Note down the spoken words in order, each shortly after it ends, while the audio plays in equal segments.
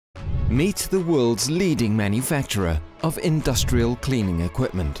Meet the world's leading manufacturer of industrial cleaning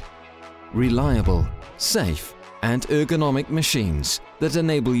equipment. Reliable, safe, and ergonomic machines that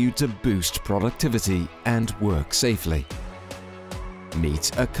enable you to boost productivity and work safely.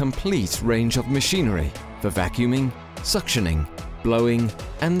 Meet a complete range of machinery for vacuuming, suctioning, blowing,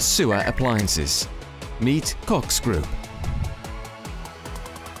 and sewer appliances. Meet KOKS Group.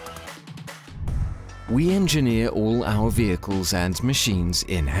 We engineer all our vehicles and machines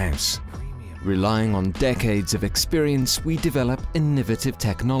in-house. Relying on decades of experience, we develop innovative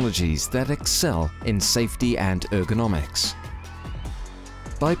technologies that excel in safety and ergonomics.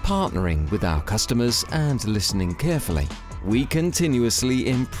 By partnering with our customers and listening carefully, we continuously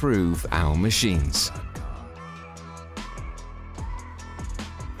improve our machines.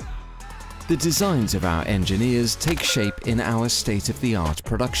 The designs of our engineers take shape in our state-of-the-art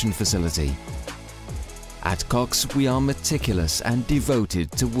production facility. At KOKS, we are meticulous and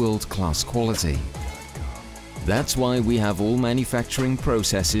devoted to world-class quality. That's why we have all manufacturing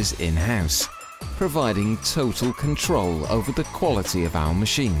processes in-house, providing total control over the quality of our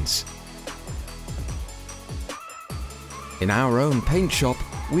machines. In our own paint shop,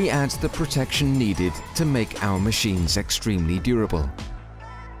 we add the protection needed to make our machines extremely durable.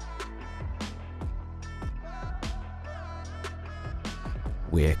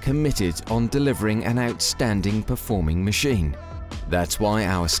 We're committed on delivering an outstanding performing machine. That's why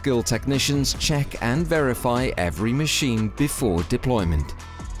our skilled technicians check and verify every machine before deployment.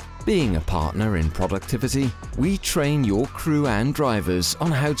 Being a partner in productivity, we train your crew and drivers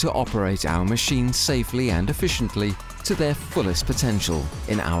on how to operate our machines safely and efficiently to their fullest potential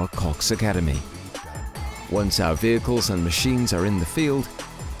in our KOKS Academy. Once our vehicles and machines are in the field,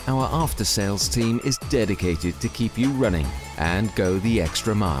 our after-sales team is dedicated to keep you running and go the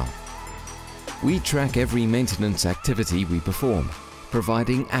extra mile. We track every maintenance activity we perform,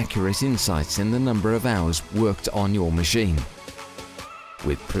 providing accurate insights in the number of hours worked on your machine.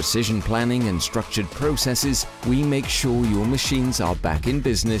 With precision planning and structured processes, we make sure your machines are back in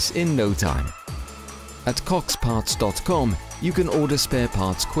business in no time. At koksparts.com, you can order spare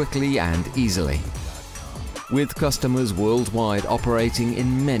parts quickly and easily. With customers worldwide operating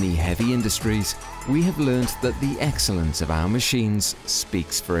in many heavy industries, we have learned that the excellence of our machines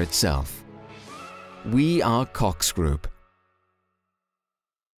speaks for itself. We are KOKS Group,